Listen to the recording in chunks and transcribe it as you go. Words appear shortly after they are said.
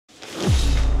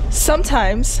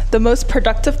Sometimes the most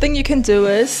productive thing you can do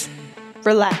is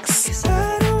relax.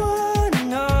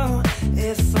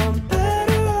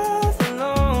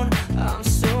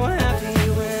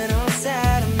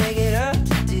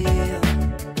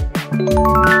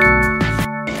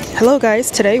 Hello guys,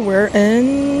 today we're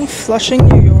in Flushing,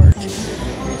 New York,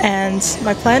 and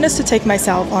my plan is to take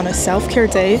myself on a self-care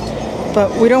day,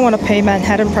 but we don't want to pay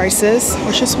Manhattan prices,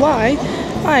 which is why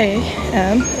I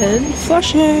am in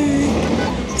Flushing.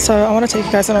 So I want to take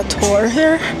you guys on a tour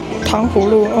here.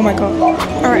 Tanghulu, oh my god.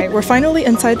 Alright, we're finally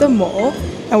inside the mall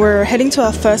and we're heading to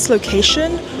our first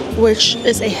location, which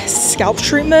is a scalp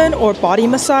treatment or body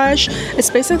massage. It's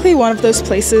basically one of those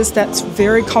places that's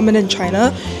very common in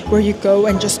China where you go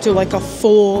and just do like a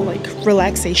full like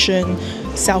relaxation,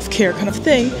 self-care kind of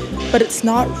thing, but it's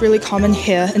not really common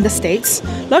here in the States.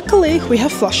 Luckily, we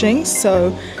have Flushing,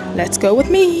 so let's go with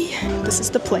me. This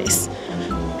is the place.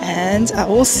 And I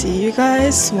will see you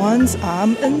guys once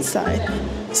I'm inside.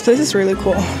 This place is really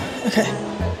cool. Okay,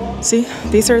 see,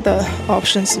 these are the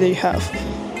options that you have.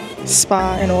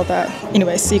 Spa and all that.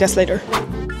 Anyway, see you guys later.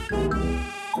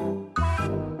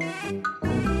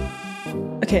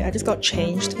 Okay, I just got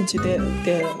changed into the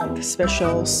like,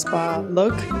 special spa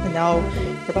look, and now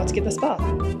we're about to get the spa.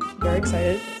 Very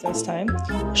excited. So it's time.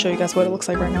 I'll show you guys what it looks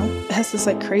like right now. It has this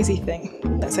like crazy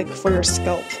thing that's like for your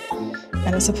scalp,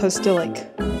 and it's supposed to like,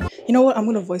 you know what? I'm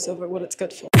gonna voice over what it's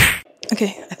good for.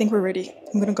 Okay, I think we're ready.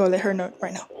 I'm gonna go let her know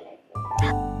right now.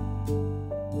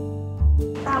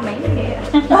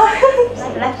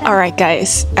 Alright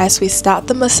guys, as we start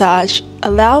the massage,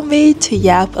 allow me to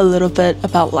yap a little bit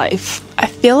about life. I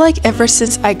feel like ever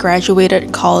since I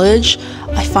graduated college,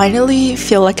 I finally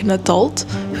feel like an adult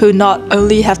who not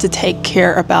only have to take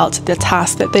care about the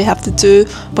tasks that they have to do,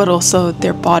 but also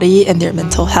their body and their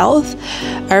mental health.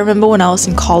 I remember when I was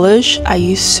in college, I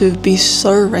used to be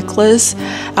so reckless.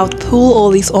 I would pull all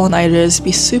these all-nighters,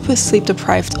 be super sleep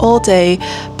deprived all day,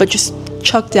 but just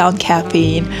chuck down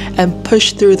caffeine and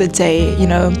push through the day. You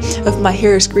know, if my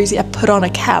hair is greasy, I put on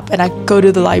a cap and I go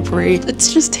to the library.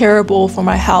 It's just terrible for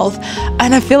my health,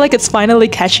 and I feel like it's finally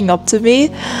catching up to me.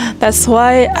 That's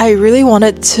why I really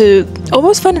wanted to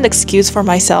almost find an excuse for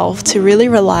myself to really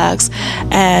relax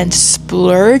and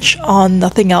splurge on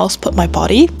nothing else but my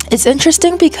body. It's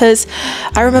interesting because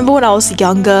I remember when I was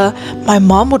younger, my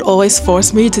mom would always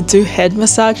force me to do head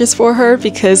massages for her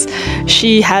because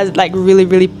she had like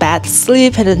really bad sleep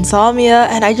and insomnia,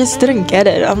 and I just didn't get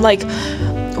it. I'm like,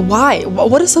 why?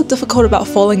 What is so difficult about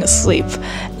falling asleep?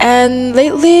 And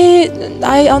lately,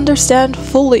 I understand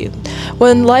fully.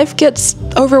 When life gets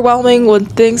overwhelming, when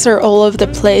things are all over the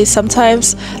place,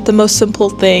 sometimes the most simple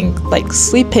thing, like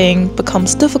sleeping,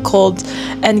 becomes difficult,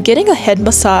 and getting a head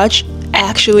massage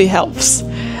actually helps.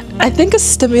 I think it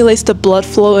stimulates the blood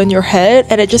flow in your head,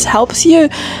 and it just helps you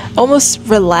almost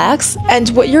relax. And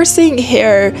what you're seeing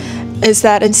here is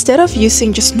that instead of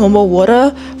using just normal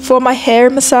water for my hair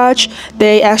massage,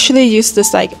 they actually use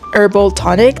this like herbal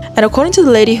tonic. And according to the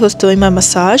lady who was doing my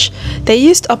massage, they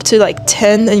used up to like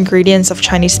 10 ingredients of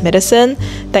Chinese medicine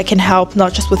that can help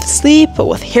not just with sleep, but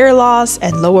with hair loss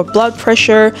and lower blood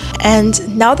pressure.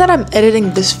 And now that I'm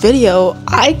editing this video,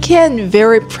 I can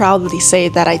very proudly say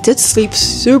that I did sleep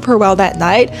super well that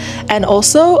night, and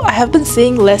also I have been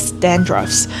seeing less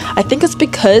dandruffs. I think it's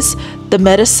because the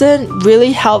medicine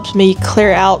really helped me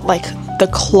clear out like the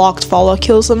clogged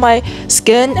follicles in my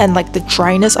skin and like the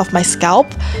dryness of my scalp.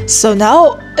 So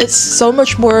now it's so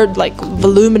much more like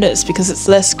voluminous because it's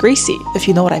less greasy, if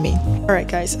you know what I mean. Alright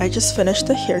guys, I just finished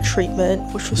the hair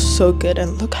treatment, which was so good,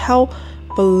 and look how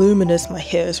voluminous my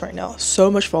hair is right now.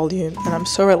 So much volume, and I'm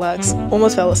so relaxed,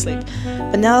 almost fell asleep.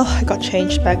 But now I got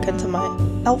changed back into my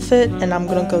outfit and I'm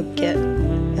gonna go get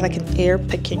like an air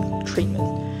picking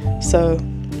treatment. So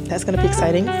that's gonna be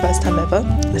exciting, first time ever.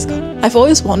 Let's go. I've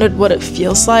always wondered what it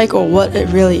feels like or what it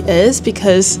really is,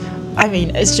 because I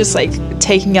mean, it's just like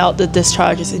taking out the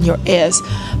discharges in your ears,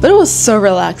 but it was so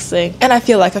relaxing, and I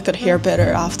feel like I could hear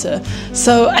better after.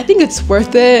 So I think it's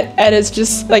worth it, and it's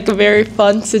just like a very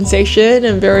fun sensation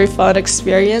and very fun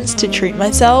experience to treat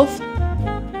myself.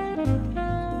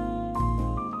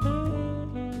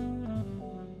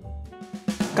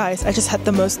 Guys, I just had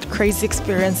the most crazy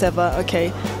experience ever.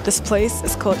 Okay, this place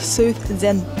is called Soothe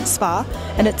Zen Spa,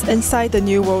 and it's inside the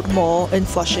New World Mall in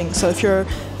Flushing. So if you're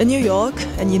in New York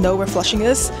and you know where Flushing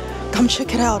is, come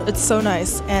check it out. It's so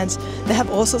nice, and they have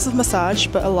all sorts of massage,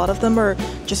 but a lot of them are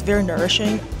just very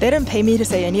nourishing. They didn't pay me to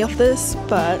say any of this,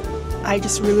 but I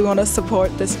just really want to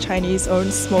support this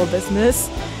Chinese-owned small business.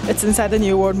 It's inside the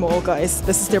New World Mall, guys.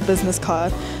 This is their business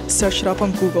card. Search it up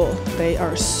on Google. They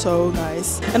are so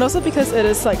nice. And also because it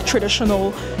is like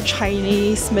traditional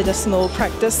Chinese medicinal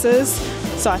practices,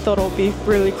 so I thought it would be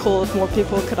really cool if more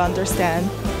people could understand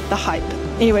the hype.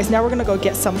 Anyways, now we're gonna go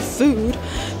get some food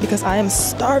because I am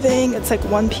starving. It's like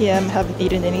 1 p.m. haven't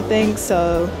eaten anything,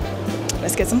 so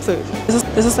let's get some food.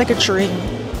 This is like a dream.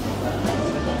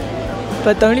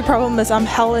 But the only problem is I'm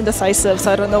hell indecisive,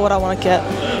 so I don't know what I want to get.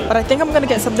 But I think I'm gonna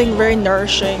get something very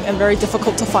nourishing and very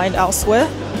difficult to find elsewhere.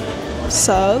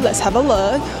 So let's have a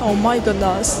look. Oh my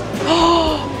goodness.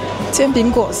 煎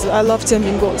饼果子. I love 煎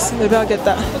饼果子. Maybe I'll get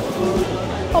that.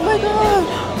 Oh my god.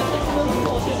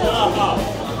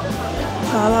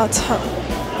 麻辣烫,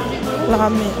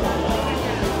 ramen.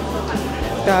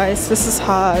 Guys, this is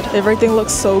hard. Everything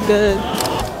looks so good.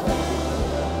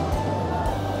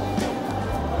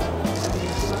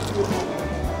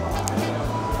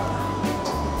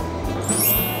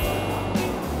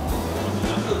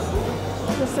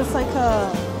 This is like a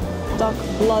duck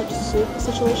blood soup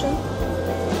situation.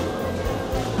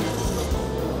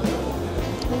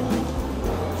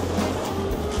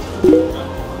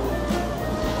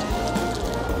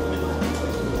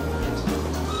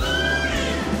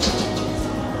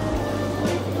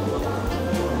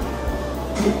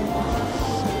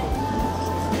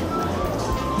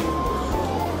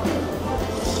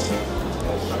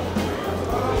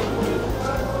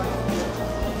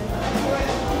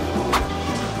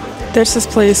 There's this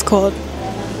place called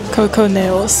Coco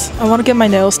Nails. I want to get my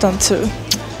nails done too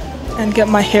and get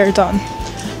my hair done.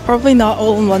 Probably not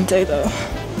all in one day though,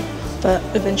 but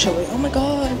eventually. Oh my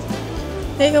god,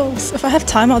 nails! If I have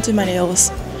time I'll do my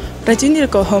nails, but I do need to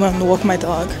go home and walk my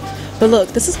dog. But look,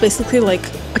 this is basically like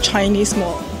a Chinese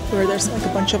mall where there's like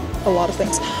a lot of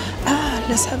things.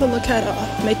 Let's have a look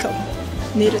at makeup.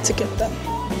 Needed to get them.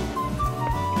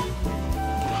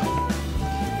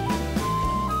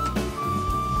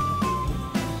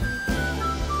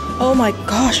 Oh my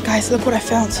gosh, guys, look what I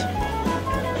found.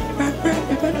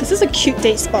 This is a cute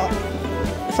date spot.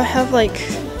 If I have like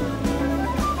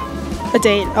a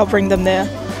date, I'll bring them there.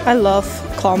 I love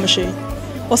claw machine.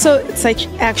 Also, it's like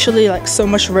actually like so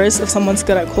much risk if someone's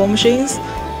good at claw machines.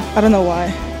 I don't know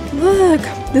why. Look,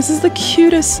 this is the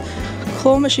cutest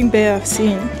claw machine bear I've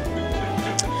seen.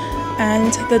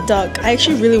 And the duck. I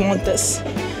actually really want this.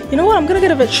 You know what? I'm gonna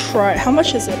give it a try. How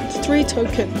much is it? 3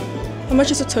 token. How much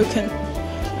is a token?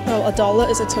 Oh, $1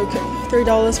 is a token.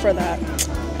 $3 for that.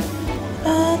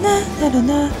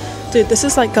 Dude, this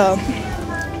is like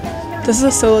this is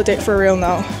a solo date for real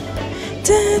now.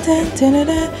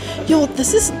 Yo,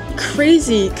 this is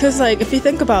crazy. Cause like if you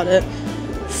think about it,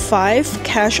 5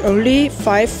 cash only,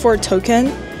 5 for a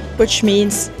token, which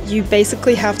means you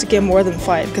basically have to get more than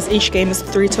 5 because each game is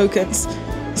 3 tokens.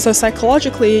 So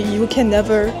psychologically, you can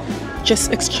never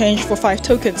just exchange for 5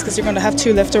 tokens because you're gonna have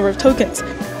 2 leftover tokens.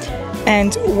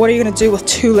 And what are you gonna do with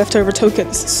 2 leftover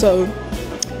tokens? So,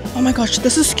 oh my gosh,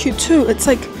 this is cute too. It's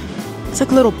like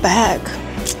a little bag.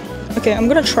 Okay, I'm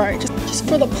gonna try just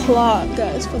for the plot,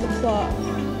 guys, for the plot.